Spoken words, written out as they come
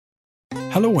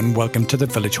Hello and welcome to the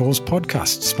Village Halls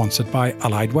podcast, sponsored by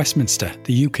Allied Westminster,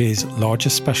 the UK's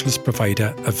largest specialist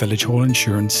provider of village hall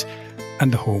insurance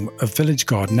and the home of Village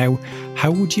Guard. Now, how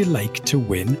would you like to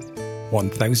win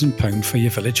 £1,000 for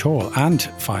your village hall and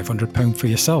 £500 for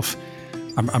yourself?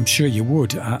 I'm sure you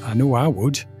would. I know I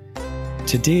would.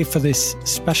 Today, for this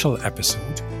special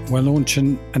episode, we're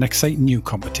launching an exciting new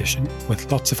competition with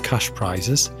lots of cash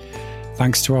prizes,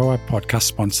 thanks to our podcast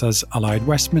sponsors, Allied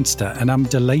Westminster, and I'm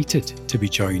delighted to be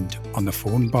joined on the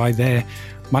phone by their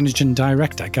Managing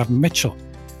Director, Gavin Mitchell,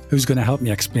 who's going to help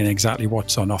me explain exactly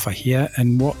what's on offer here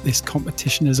and what this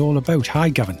competition is all about. Hi,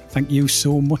 Gavin. Thank you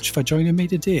so much for joining me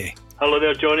today. Hello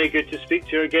there, Johnny. Good to speak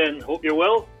to you again. Hope you're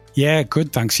well. Yeah,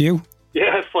 good. Thanks. You?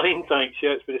 Yeah, fine. Thanks.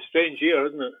 Yeah, it's been a strange year,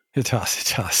 hasn't it? It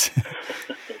has.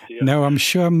 Now, I'm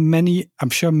sure many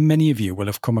of you will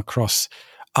have come across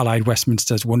Allied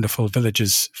Westminster's Wonderful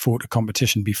Villages photo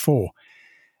competition before.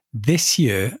 This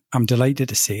year, I'm delighted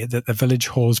to say that the Village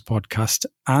Halls podcast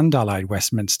and Allied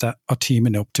Westminster are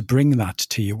teaming up to bring that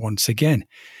to you once again.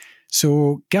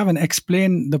 So, Gavin,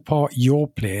 explain the part you're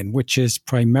playing, which is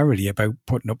primarily about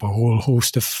putting up a whole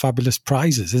host of fabulous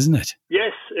prizes, isn't it?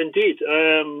 Yes, indeed.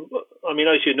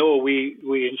 As you know, we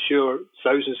insure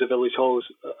thousands of village halls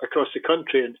across the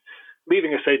country, and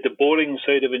leaving aside the boring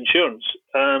side of insurance,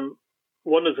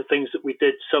 one of the things that we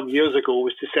did some years ago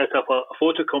was to set up a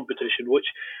photo competition, which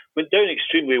went down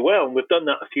extremely well. And we've done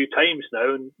that a few times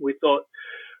now. And we thought,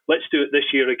 let's do it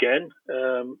this year again.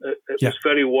 It was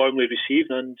very warmly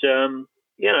received. And,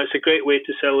 it's a great way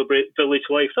to celebrate village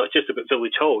life, not just about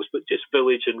village halls, but just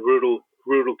village and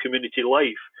rural community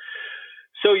life.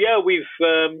 So we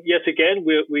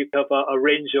have a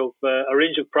range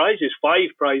of prizes, 5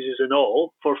 prizes in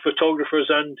all for photographers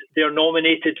and their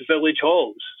nominated village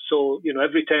halls. So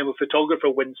every time a photographer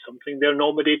wins something, their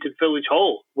nominated village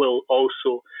hall will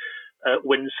also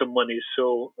win some money.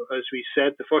 So as we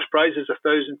said, the first prize is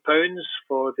 £1,000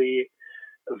 for the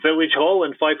village hall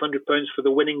and £500 for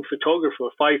the winning photographer.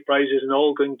 5 prizes in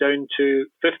all, going down to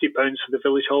 £50 for the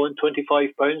village hall and £25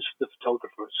 for the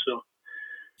photographer. So.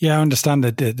 Yeah, I understand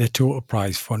that the total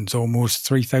prize fund's almost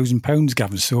 £3,000,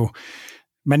 Gavin. So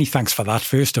many thanks for that,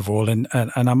 first of all. And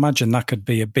I imagine that could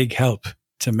be a big help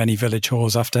to many village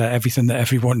halls after everything that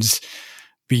everyone's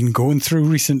been going through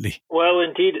recently. Well,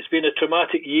 indeed, it's been a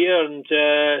traumatic year, and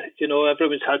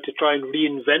everyone's had to try and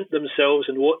reinvent themselves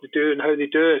and what to do and how they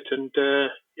do it. And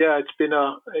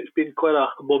it's been quite a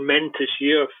momentous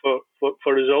year for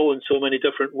us all in so many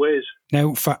different ways.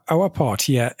 Now, for our part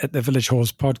here at the Village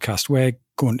Halls podcast, we're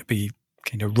going to be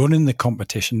kind of running the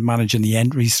competition, managing the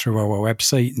entries through our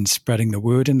website and spreading the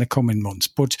word in the coming months.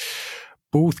 But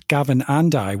both Gavin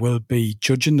and I will be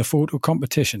judging the photo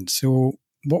competition. So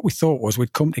what we thought was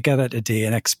we'd come together today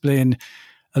and explain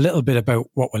a little bit about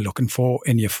what we're looking for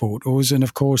in your photos and,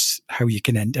 of course, how you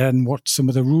can enter and what some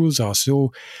of the rules are.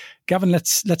 So, Gavin,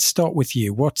 let's start with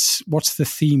you. What's the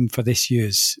theme for this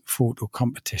year's photo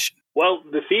competition? Well,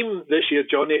 the theme this year,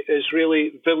 Johnny, is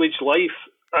really village life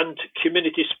and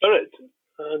community spirit.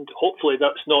 And hopefully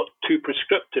that's not too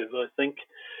prescriptive. I think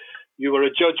you were a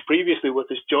judge previously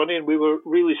with us, Johnny, and we were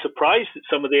really surprised at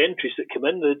some of the entries that come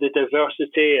in, the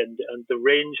diversity and the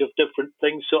range of different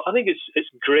things. So I think it's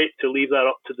great to leave that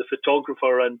up to the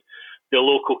photographer and the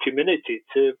local community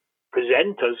to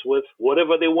present us with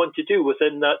whatever they want to do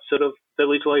within that sort of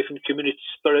village life and community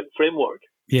spirit framework.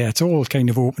 Yeah, it's all kind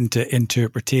of open to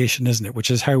interpretation, isn't it?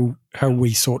 Which is how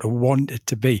we sort of want it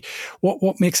to be.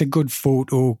 What makes a good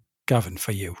photo, Gavin,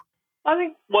 for you? I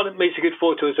think what makes a good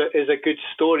photo is a good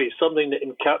story, something that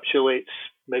encapsulates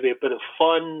maybe a bit of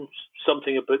fun,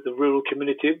 something about the rural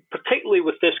community, particularly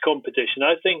with this competition.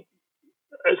 I think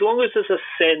as long as there's a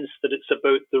sense that it's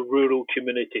about the rural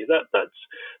community, that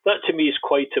to me is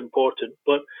quite important.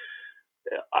 But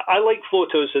I like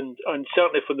photos, and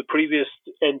certainly from the previous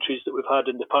entries that we've had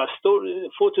in the past,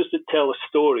 photos that tell a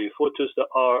story, photos that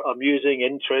are amusing,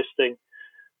 interesting.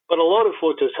 But a lot of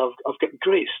photos have got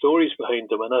great stories behind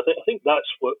them, and I think that's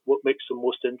what makes them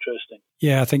most interesting.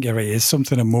 Yeah, I think you're right. It's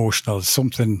something emotional,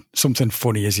 something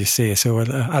funny, as you say. So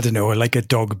I don't know, like a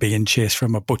dog being chased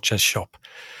from a butcher's shop,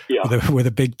 with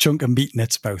a big chunk of meat in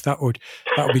its mouth. That would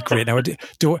be great. Now,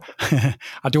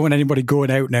 I don't want anybody going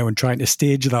out now and trying to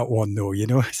stage that one, though.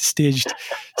 Staged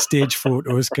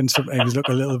photos can sometimes look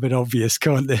a little bit obvious,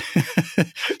 can't they?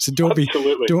 So don't be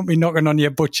knocking on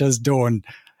your butcher's door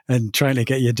and trying to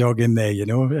get your dog in there, We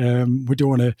don't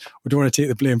want to take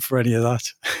the blame for any of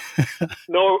that.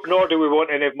 Nor do we want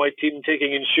any of my team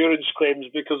taking insurance claims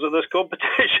because of this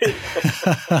competition.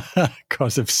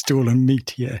 Because of stolen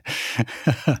meat, yeah.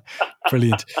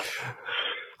 Brilliant.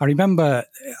 I remember,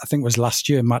 I think it was last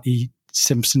year, Matty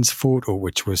Simpson's photo,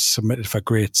 which was submitted for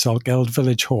Great Salkeld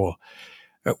Village Hall,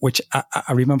 which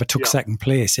I remember took second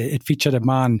place. It featured a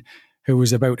man who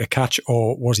was about to catch,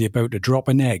 or was he about to drop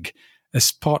an egg,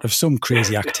 as part of some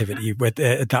crazy activity with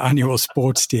the annual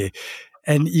sports day.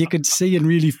 And you could see and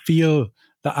really feel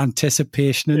the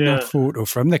anticipation in that photo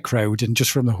from the crowd and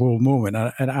just from the whole moment.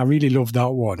 And I really love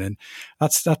that one. And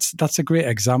that's a great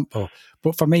example.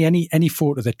 But for me, any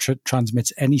photo that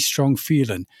transmits any strong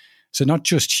feeling, so not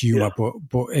just humour,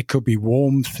 but it could be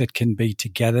warmth, it can be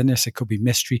togetherness, it could be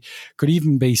mystery, it could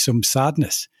even be some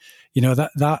sadness.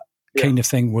 That kind of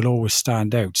thing will always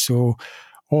stand out. So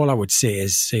all I would say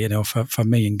is, for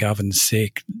me and Gavin's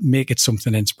sake, make it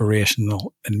something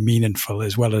inspirational and meaningful,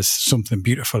 as well as something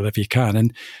beautiful if you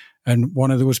can. And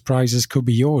one of those prizes could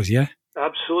be yours, yeah?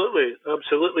 Absolutely,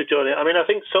 Johnny. I mean, I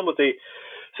think some of the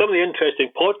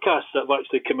interesting podcasts that have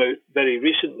actually come out very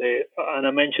recently, and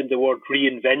I mentioned the word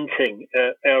reinventing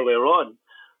earlier on.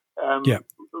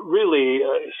 Really,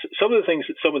 some of the things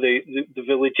that some of the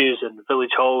villages and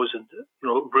village halls and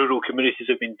rural communities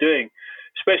have been doing,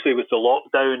 especially with the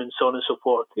lockdown and so on and so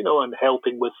forth, and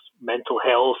helping with mental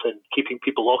health and keeping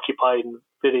people occupied in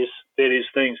various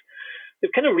things.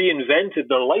 They've kind of reinvented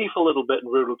their life a little bit in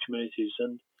rural communities,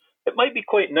 and it might be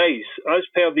quite nice, as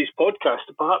per these podcasts,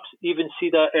 to perhaps even see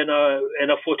that in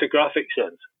a photographic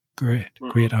sense.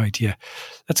 Great idea.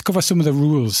 Let's cover some of the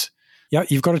rules. Yeah,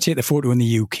 you've got to take the photo in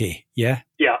the UK, yeah?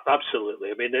 Yeah,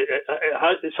 absolutely. I mean,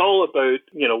 it's all about,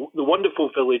 the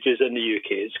wonderful villages in the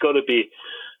UK. It's got to be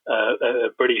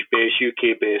British-based,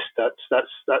 UK-based. That's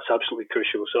absolutely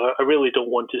crucial. So I really don't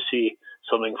want to see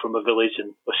something from a village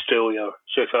in Australia,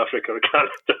 South Africa, or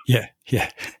Canada. Yeah.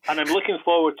 And I'm looking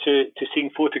forward to seeing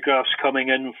photographs coming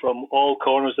in from all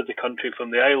corners of the country,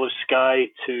 from the Isle of Skye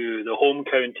to the home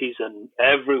counties and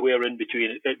everywhere in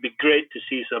between. It'd be great to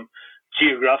see some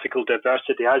geographical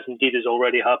diversity, as indeed is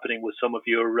already happening with some of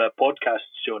your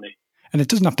podcasts, Johnny. And it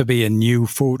doesn't have to be a new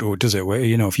photo, does it? Where,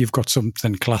 if you've got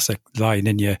something classic lying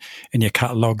in your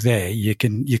catalogue there, you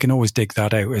can always dig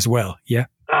that out as well. Yeah,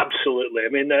 absolutely. I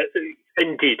mean,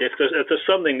 indeed, if there's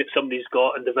something that somebody's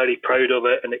got and they're very proud of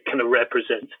it, and it kind of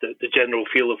represents the general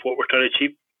feel of what we're trying to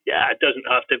achieve, it doesn't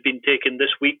have to have been taken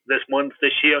this week, this month,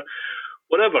 this year,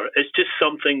 whatever. It's just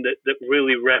something that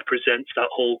really represents that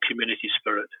whole community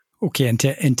spirit. Okay, and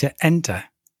to enter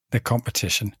the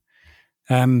competition,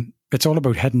 it's all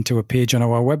about heading to a page on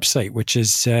our website, which is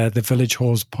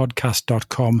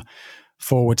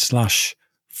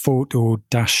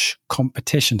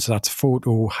thevillagehallspodcast.com/photo-competition. So that's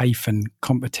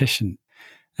photo-competition.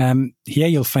 Here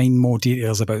you'll find more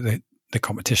details about the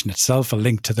competition itself, a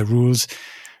link to the rules,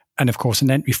 and of course an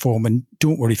entry form. And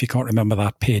don't worry if you can't remember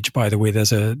that page. By the way,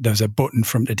 there's a button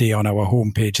from today on our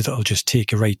homepage that'll just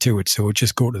take you right to it. So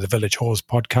just go to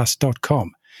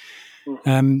thevillagehallspodcast.com.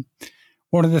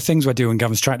 One of the things we're doing,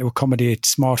 Gavin's trying to accommodate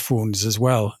smartphones as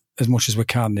well, as much as we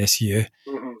can this year.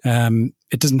 Mm-hmm.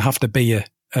 It doesn't have to be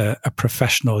a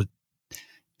professional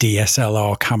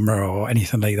DSLR camera or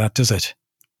anything like that, does it?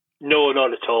 No,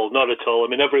 not at all. Not at all. I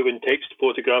mean, everyone takes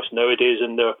photographs nowadays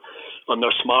on their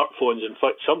smartphones. In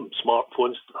fact, some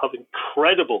smartphones have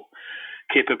incredible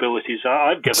capabilities.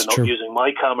 I've given up using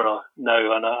my camera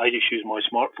now, and I just use my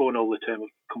smartphone all the time.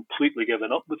 I've completely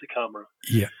given up with the camera.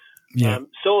 Yeah.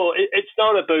 So it's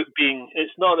not about being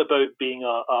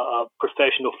a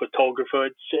professional photographer.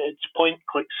 It's point,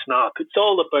 click, snap. It's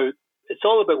all about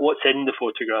what's in the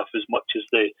photograph as much as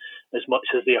the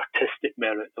artistic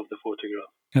merit of the photograph.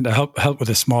 And to help with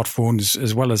the smartphones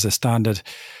as well as the standard,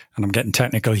 and I'm getting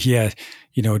technical here,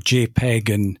 JPEG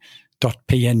and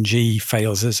 .png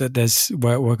files.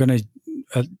 We're going to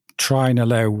try and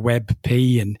allow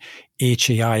WebP and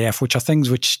HEIF, which are things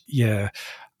which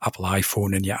Apple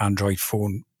iPhone and your Android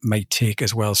phone might take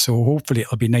as well. So hopefully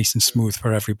it'll be nice and smooth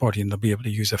for everybody and they'll be able to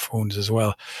use their phones as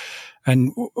well.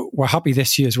 And we're happy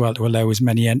this year as well to allow as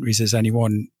many entries as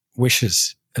anyone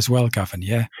wishes as well, Gavin,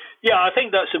 yeah? Yeah, I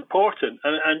think that's important.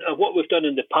 And what we've done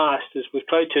in the past is we've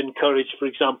tried to encourage, for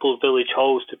example, village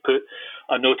halls to put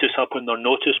a notice up on their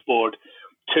notice board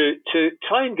to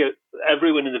try and get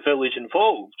everyone in the village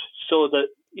involved so that,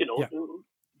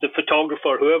 the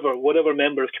photographer, whatever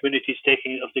member of the community is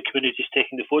taking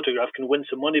the photograph can win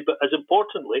some money. But as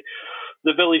importantly,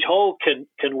 the village hall can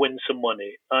win some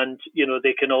money, and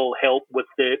they can all help with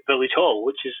the village hall,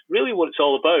 which is really what it's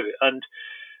all about. And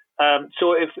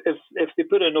so if they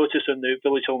put a notice on the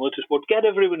village hall notice board, get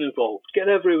everyone involved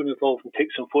and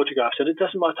take some photographs. And it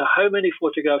doesn't matter how many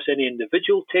photographs any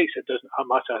individual takes. It doesn't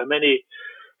matter how many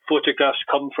photographs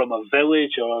come from a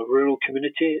village or a rural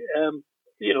community.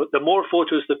 The more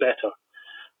photos, the better.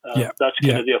 That's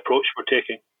kind of the approach we're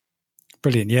taking.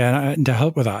 Brilliant. Yeah, and to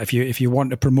help with that, if you want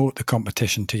to promote the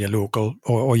competition to your local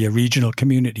or your regional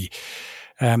community,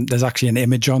 there's actually an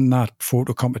image on that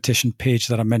photo competition page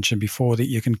that I mentioned before that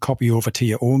you can copy over to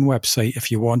your own website if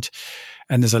you want.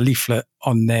 And there's a leaflet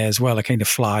on there as well, a kind of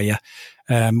flyer,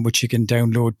 which you can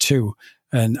download too.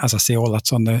 And as I say, all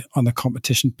that's on the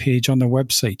competition page on the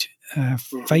website.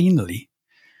 Finally,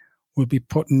 we'll be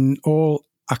putting all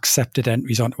accepted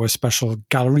entries onto a special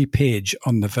gallery page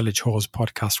on the Village Halls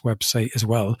podcast website as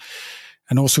well,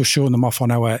 and also showing them off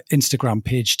on our Instagram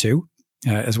page too,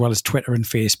 as well as Twitter and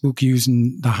Facebook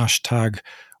using the hashtag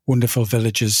Wonderful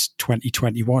Villages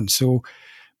 2021. So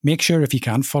make sure, if you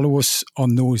can, follow us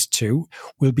on those too.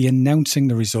 We'll be announcing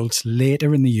the results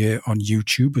later in the year on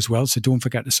YouTube as well, so don't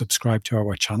forget to subscribe to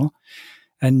our channel.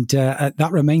 And that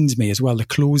reminds me as well, the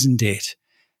closing date.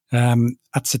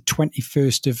 That's the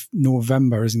 21st of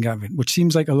November, isn't it? Which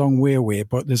seems like a long way away,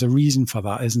 but there's a reason for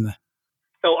that, isn't there?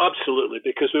 Oh, absolutely,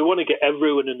 because we want to get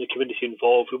everyone in the community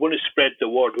involved. We want to spread the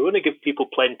word. We want to give people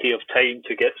plenty of time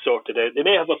to get sorted out. They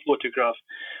may have a photograph,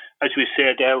 as we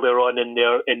said earlier on, in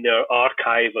their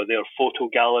archive or their photo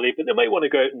gallery, but they might want to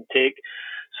go out and take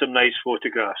some nice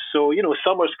photographs. So,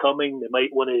 summer's coming. They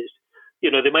might want to,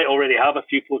 they might already have a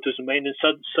few photos in mind, and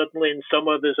suddenly in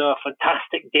summer there's a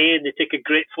fantastic day and they take a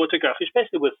great photograph,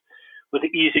 especially with the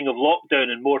easing of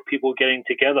lockdown and more people getting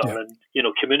together and,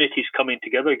 communities coming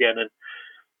together again, and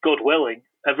God willing,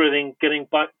 everything getting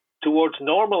back towards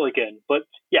normal again. But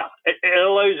yeah, it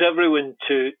allows everyone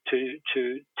to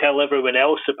tell everyone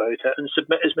else about it and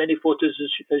submit as many photos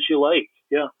as you like.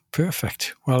 Yeah.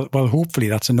 Perfect. Well, hopefully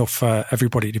that's enough for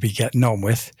everybody to be getting on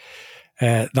with.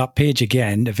 That page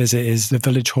again to visit is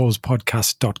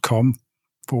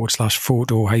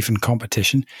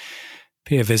thevillagehallspodcast.com/photo-competition.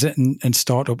 Pay a visit and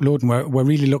start uploading. We're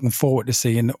really looking forward to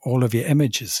seeing all of your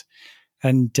images.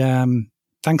 And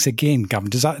thanks again, Gavin.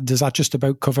 Does that just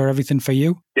about cover everything for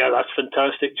you? Yeah, that's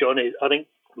fantastic, Johnny. I think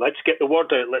let's get the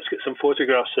word out. Let's get some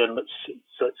photographs in. Let's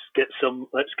get some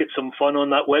fun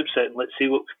on that website, and let's see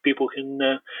what people can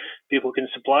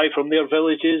supply from their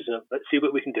villages. Let's see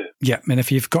what we can do. Yeah, and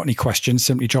if you've got any questions,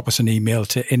 simply drop us an email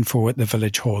to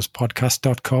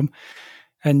info@thevillagehallspodcast.com.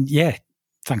 And yeah,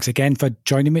 thanks again for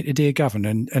joining me today, Gavin,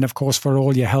 and of course for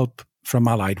all your help from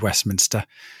Allied Westminster,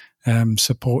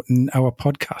 supporting our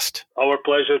podcast. Our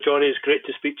pleasure, Johnny. It's great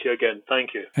to speak to you again.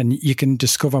 Thank you. And you can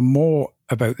discover more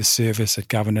about the service that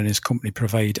Gavin and his company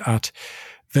provide at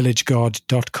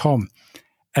villageguard.com.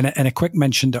 And a quick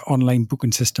mention to online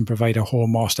booking system provider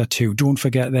Hallmaster too. Don't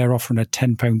forget they're offering a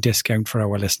 £10 discount for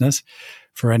our listeners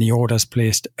for any orders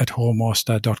placed at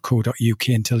hallmaster.co.uk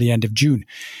until the end of June.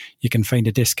 You can find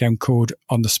a discount code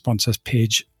on the sponsors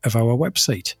page of our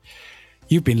website.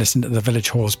 You've been listening to the Village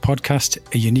Halls podcast,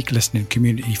 a unique listening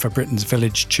community for Britain's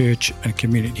village, church and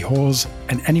community halls,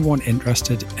 and anyone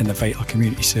interested in the vital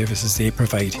community services they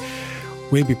provide.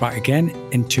 We'll be back again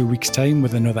in 2 weeks' time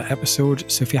with another episode,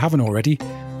 so if you haven't already,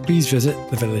 please visit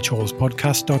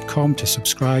thevillagehallspodcast.com to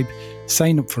subscribe,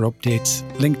 sign up for updates,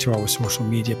 link to our social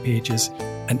media pages,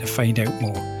 and to find out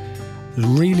more.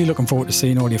 Really looking forward to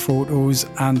seeing all your photos,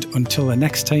 and until the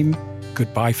next time,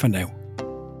 goodbye for now.